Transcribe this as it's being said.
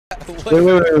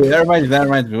Wait. That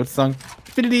reminds me. What's the song?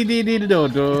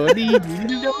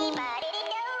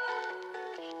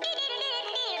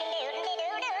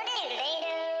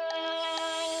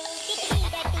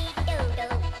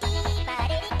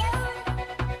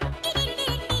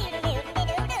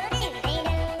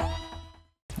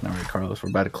 Alright, Carlos, we're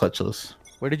about to clutch this.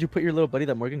 Where did you put your little buddy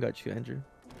that Morgan got you, Andrew?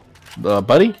 The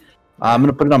buddy? I'm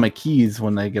gonna put it on my keys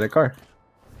when I get a car.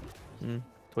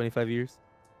 25 years?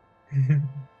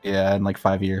 Yeah, in like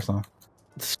 5 years, huh?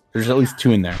 There's at least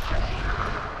 2 in there.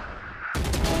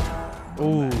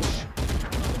 Ooh.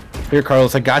 Here,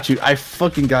 Carlos, I got you. I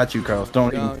fucking got you, Carlos.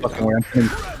 Don't even fucking worry.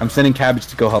 I'm sending Cabbage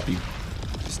to go help you.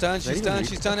 She's done,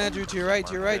 Andrew. To your right.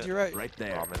 Right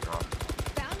there.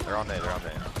 They're on there.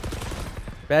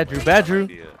 Bad Drew.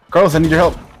 Carlos, I need your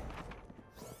help.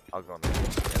 I'll go on there.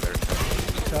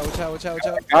 Watch out.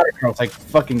 I got her, Carlos. I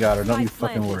fucking got her. Don't you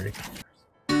fucking worry.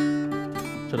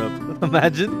 Shut up.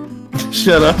 Imagine.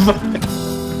 Shut up.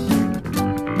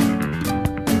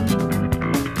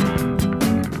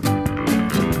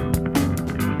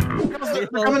 They're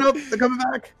coming up. They're coming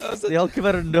back. They all came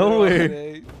out of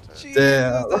nowhere. Jesus,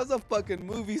 that was a fucking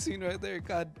movie scene right there.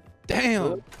 God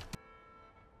damn.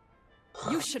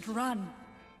 You should run.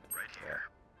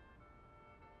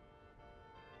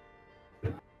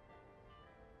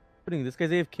 This guy's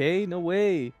AFK? No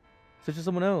way. Such as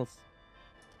someone else.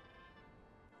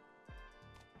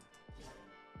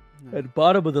 At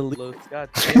bottom of the leaderboard. God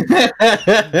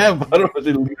damn. Bottom of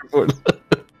the leaderboard.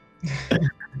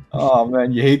 Oh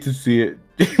man, you hate to see it.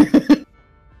 No,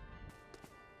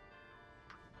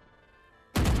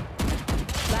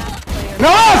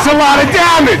 that's a lot of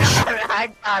damage!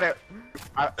 I got it.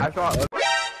 I thought.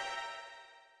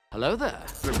 Hello there.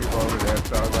 There were people over there,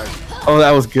 so I was like, Oh,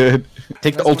 that was good.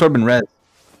 Take the ult orb and res.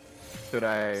 should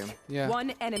I? Yeah.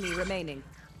 One enemy remaining.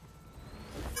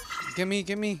 Give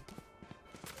me.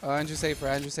 Andrew safer,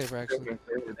 actually.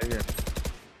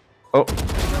 Oh.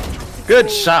 Good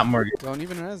shot, Morgan. Don't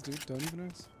even res, dude. Don't even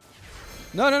res.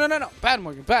 No. Bad,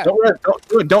 Morgan. Bad. Don't res.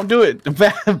 Don't do it.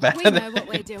 Bad. We know what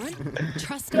we're doing.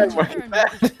 Trust each other and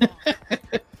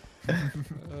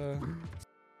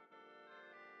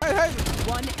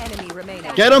one enemy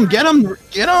remaining. Get him!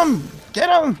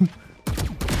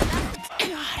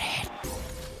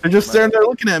 They're just staring there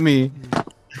looking at me.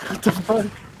 What the fuck?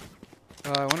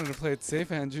 I wanted to play it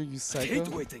safe, Andrew. You psycho.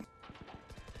 Are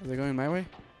they going my way?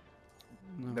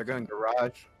 No. They're going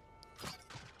garage.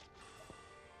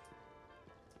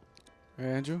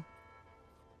 Alright, Andrew.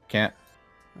 Can't.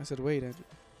 I said wait, Andrew.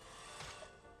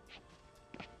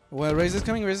 Well, Raze is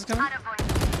coming.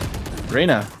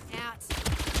 Reyna.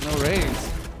 No Raze.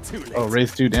 Oh,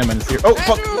 Raze 2 damage is here. Oh,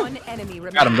 fuck! One enemy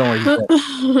remaining. Got him, don't worry. No,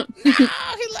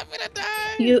 he left me to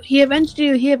die. He avenged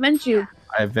you.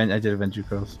 I did avenge you,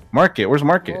 Carlos. Market, where's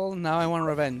Market? Well, now I want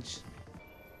revenge.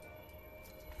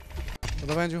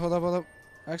 Hold up, Andrew. Hold up.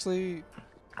 Actually,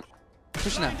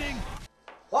 push now.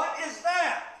 What is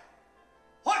that?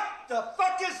 What the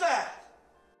fuck is that?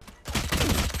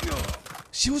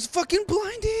 She was fucking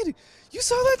blinded. You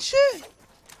saw that shit.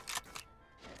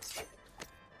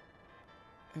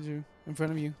 Andrew, in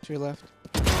front of you, to your left.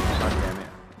 God damn it.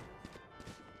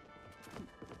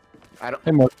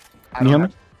 Hey, Morgan. Can you heal me?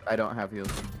 I don't have heals.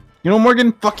 You know,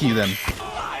 Morgan? Fuck you then.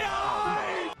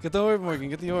 Get the orb, Morgan.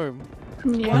 Get the orb.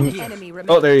 Yeah. One enemy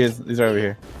remaining. Oh, there he is. He's right over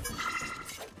here.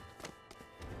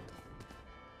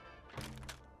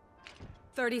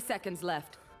 30 seconds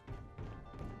left.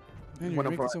 Man, you're One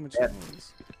up making front. so much Yeah.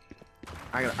 noise.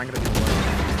 I'm gonna do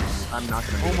one. I'm not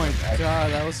gonna. Oh my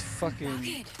god, that was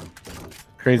fucking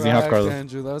Crazy, huh, cracked, Carlos?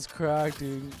 Andrew. That was cracked,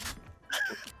 dude.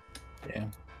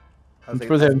 Damn. I was like,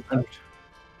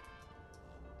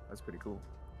 that's pretty cool.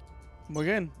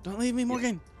 Morgan, don't leave me,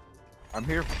 Morgan. I'm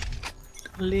here.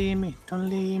 Don't leave me. Don't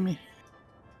leave me.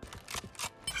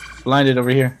 Blinded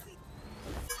over here.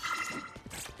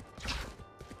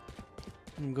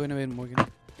 I'm going to win, Morgan.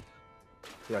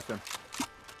 Yeah, done.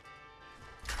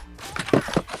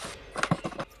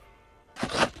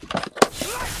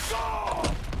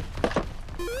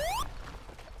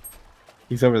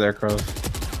 He's over there, Carlos.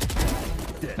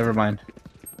 Never mind.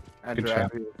 Andrew, Good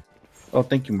shot. Oh,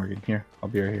 thank you, Morgan. Here, I'll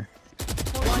be right here.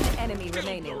 One enemy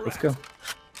remaining. Let's go.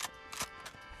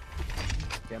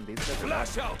 Damn, these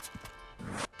guys are out.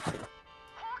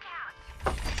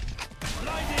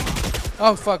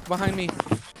 Oh fuck, behind me.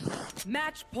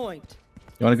 Match point.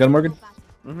 You want to go, Morgan?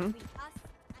 Mm-hmm.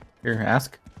 Here,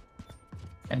 ask.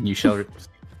 And you shall.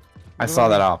 I saw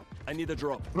that op. I need a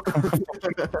drop.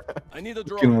 I need a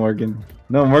drop. Fucking Morgan.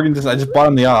 No, Morgan I just bought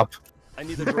him the op. I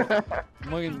need a drop.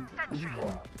 Morgan.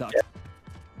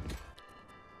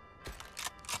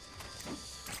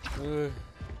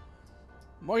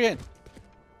 Morgan!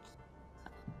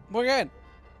 Morgan!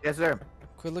 Yes, sir.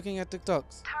 Quit looking at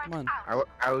TikToks. Come on.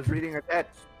 I was reading a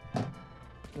text.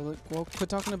 Well, quit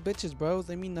talking to bitches, bro.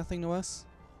 They mean nothing to us.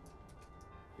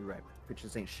 You're right.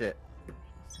 Bitches ain't shit.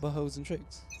 But hoes and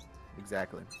tricks.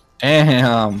 Exactly.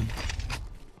 Damn.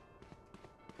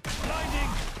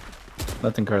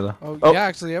 Nothing, Carla. Oh, yeah,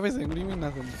 actually, everything. What do you mean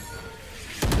nothing?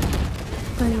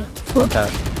 What's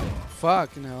that?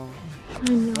 Fuck, no.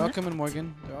 They're all coming,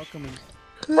 Morgan. They're all coming.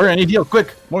 Morgan, I need heal,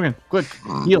 quick. Morgan, quick.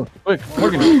 Heal, quick.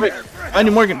 Morgan, quick. I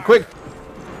need Morgan, quick.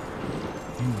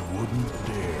 You wouldn't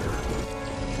dare.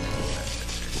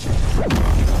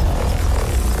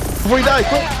 Before you die,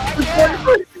 quick.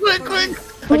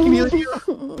 I can heal you.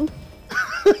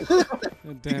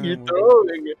 Damn, You're Morgan.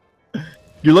 throwing it.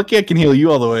 You're lucky I can heal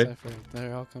you all the way.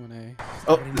 They're all coming, A.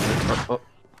 Oh.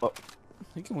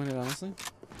 You can win it, honestly.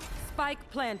 Spike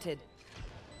planted.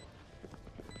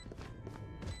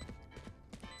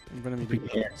 In front of me, dude.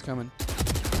 It's coming.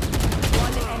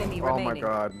 One enemy Oh remaining. my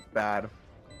god, bad.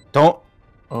 Don't.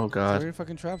 Oh Throw god. your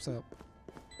fucking traps up.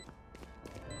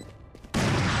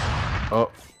 Oh.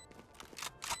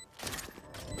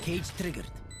 Cage triggered.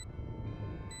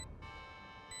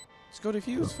 Let's go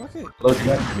defuse. Fuck it. Reload your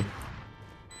gun for me.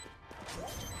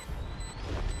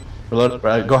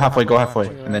 Reload. Go halfway.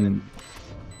 And then.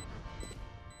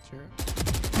 Sure.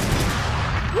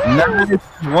 Nice.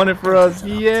 Won it for us.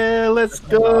 Yeah, let's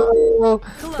go.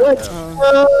 Let's He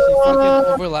go.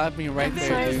 fucking overlapped me right there,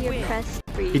 Sorry, dude. you're pressed.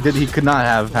 He did. He could not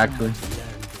have actually.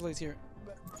 Place here.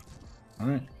 All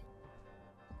right.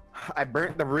 I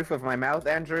burnt the roof of my mouth,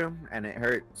 Andrew, and it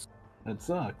hurts. That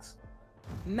sucks.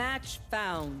 Match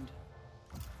found.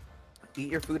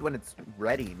 Eat your food when it's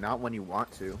ready, not when you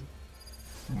want to.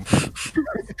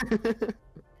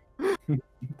 What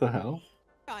the hell?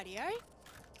 Audio.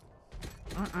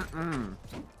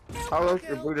 Carlos,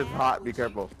 your food is hot. Be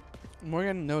careful.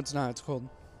 Morgan, no, it's not. It's cold.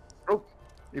 Oh,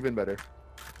 even better.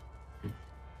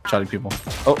 Shotting people.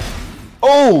 Oh.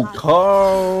 Oh,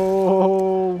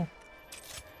 Carl.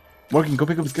 Morgan, go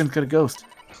pick up his gun. Got a ghost.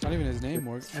 It's not even his name,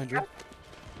 Morgan. Andrew.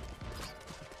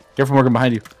 Careful, Morgan,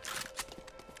 behind you.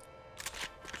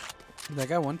 That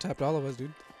guy one-tapped all of us,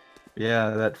 dude. Yeah,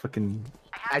 that fucking.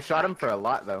 I shot him for a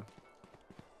lot, though.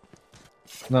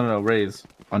 No, raise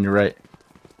on your right.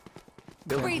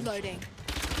 Reloading.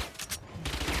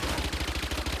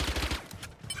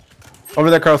 Over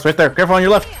there, Carlos, right there. Careful on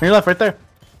your left. On your left, right there.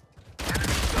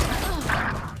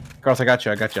 Carlos, I got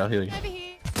you. I'll heal you. Over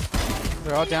here.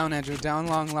 They're all down, Andrew. Down,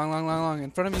 long.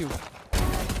 In front of you.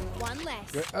 One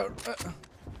less.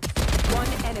 One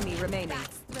enemy remaining.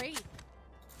 That's 3.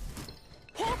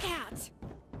 Hawk out.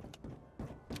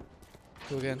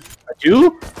 Go again.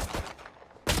 You?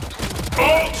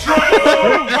 Thank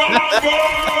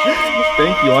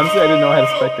you. Honestly, I didn't know I had a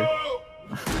Spectre.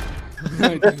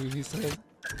 I do, he said.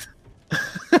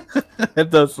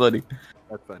 That's funny.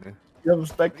 That's funny. You have a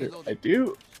Spectre. I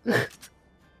do.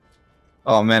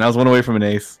 Oh man, I was one away from an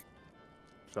ace.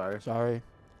 Sorry.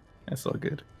 That's all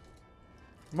good.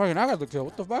 Morgan, I got the kill.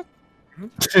 What the fuck?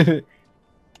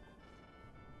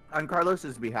 On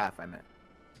Carlos's behalf, I meant.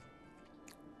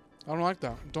 I don't like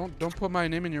that. Don't put my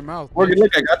name in your mouth. Morgan,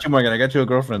 look, I got you, Morgan. I got you a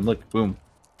girlfriend. Look, boom.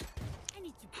 I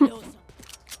need to kill some.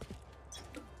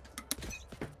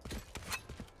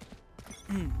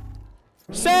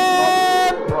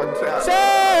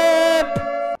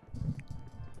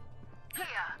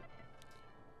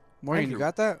 Morgan, you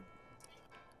got that?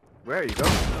 Where are you go?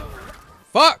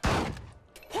 Fuck!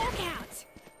 Hawk out.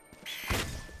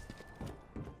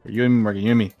 You and me, Morgan. You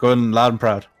and me. Go in loud and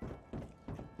proud.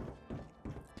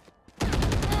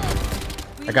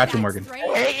 I got you, Morgan.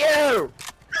 Hey, you!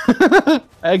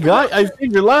 I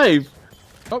saved your life.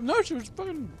 Oh no, she was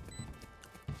fucking.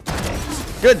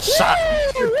 Good shot.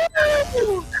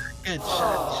 Good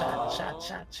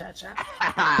shot.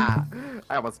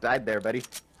 I almost died there, buddy.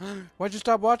 Why'd you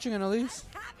stop watching, Annalise?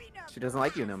 She doesn't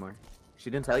like you no more. She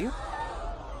didn't tell you?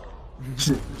 Is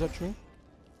that true?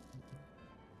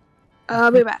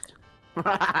 I'll be back.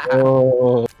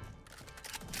 Oh.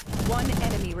 One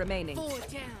enemy remaining. 4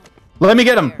 down. Let me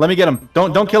get him.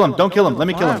 Don't kill him. Don't kill him. Let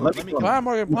me kill him. Plan,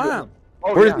 Morgan, plan.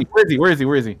 Oh, Where yeah. is he?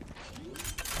 Where's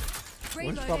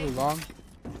Probably long.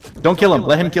 Don't kill him.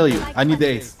 Let him kill you. I need the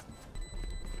ace.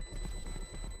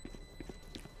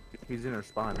 He's in her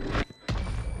spawn.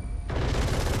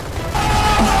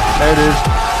 There it is.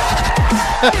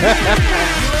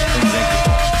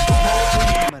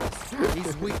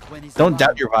 Don't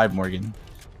doubt your vibe, Morgan.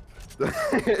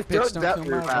 Bitch, don't doubt kill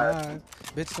your my vibe. vibe.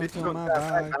 Bitch, don't Bitch, kill don't my doubt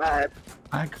my vibe. vibe.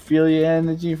 I can feel your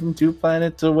energy from 2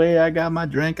 planets away. I got my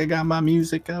drink, I got my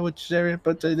music. I would share it,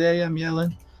 but today I'm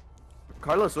yelling.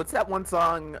 Carlos, what's that one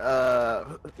song?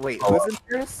 Wait, Oh. who's in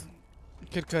Paris?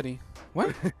 Kid Cudi.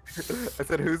 What? I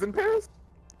said who's in Paris?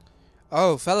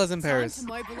 Oh, fellas in Time Paris. to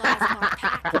mobilize my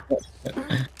pack.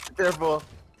 Careful.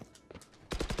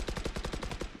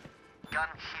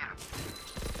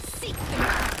 Seek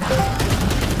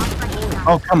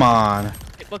Oh, come on.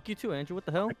 Hey, fuck you too, Andrew. What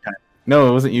the hell? No,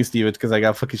 it wasn't you, Steve. It's because I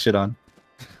got fucking shit on.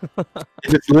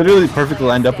 It's literally perfectly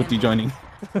lined up with you joining.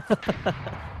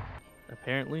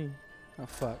 Apparently. Oh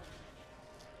fuck.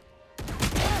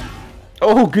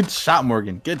 Oh, good shot,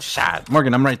 Morgan. Good shot.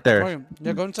 Morgan, I'm right there. Morgan,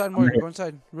 yeah, go inside, Morgan. Go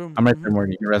inside. Room. I'm right there,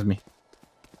 Morgan. You res me.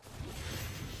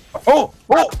 Oh!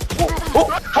 Oh!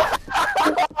 Oh!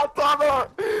 Oh!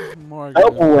 Morgan.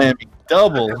 Double whammy.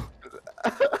 Double.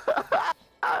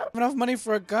 Enough money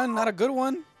for a gun, not a good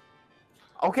one.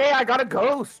 Okay, I got a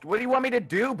ghost. What do you want me to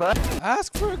do, bud?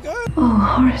 Ask for a gun. Oh,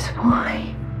 Horace,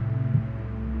 why?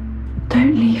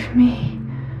 Don't leave me.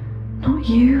 Not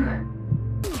you.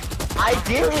 I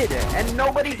did, and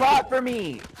nobody bought for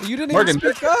me. You didn't Morgan,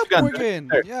 even speak up, gun. Morgan.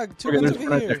 There. Yeah, 2 Morgan, guns there's over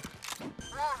one here.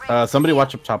 right Somebody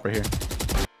watch up top right here.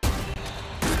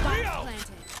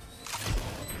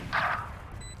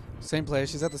 Same place.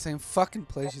 She's at the same fucking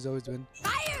place she's always been.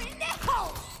 fire in the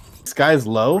hole. This guy's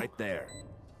low. Right there.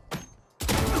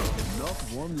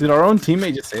 Did our own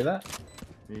teammate just say that?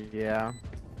 Yeah.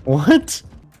 What?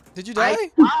 Did you die? I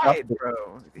died,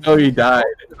 bro. Oh, he died.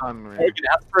 On me. Morgan,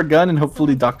 ask for a gun and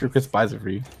hopefully Dr. Chris buys it for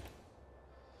you.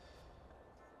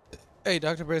 Hey,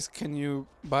 Dr. Brisk, can you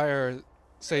buy our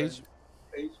sage?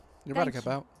 You're about to Thank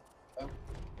cap out.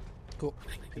 Cool.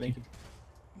 Thank you.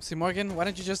 See, Morgan, why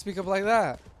didn't you just speak up like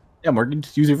that? Yeah, Morgan,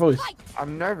 just use your voice.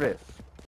 I'm nervous.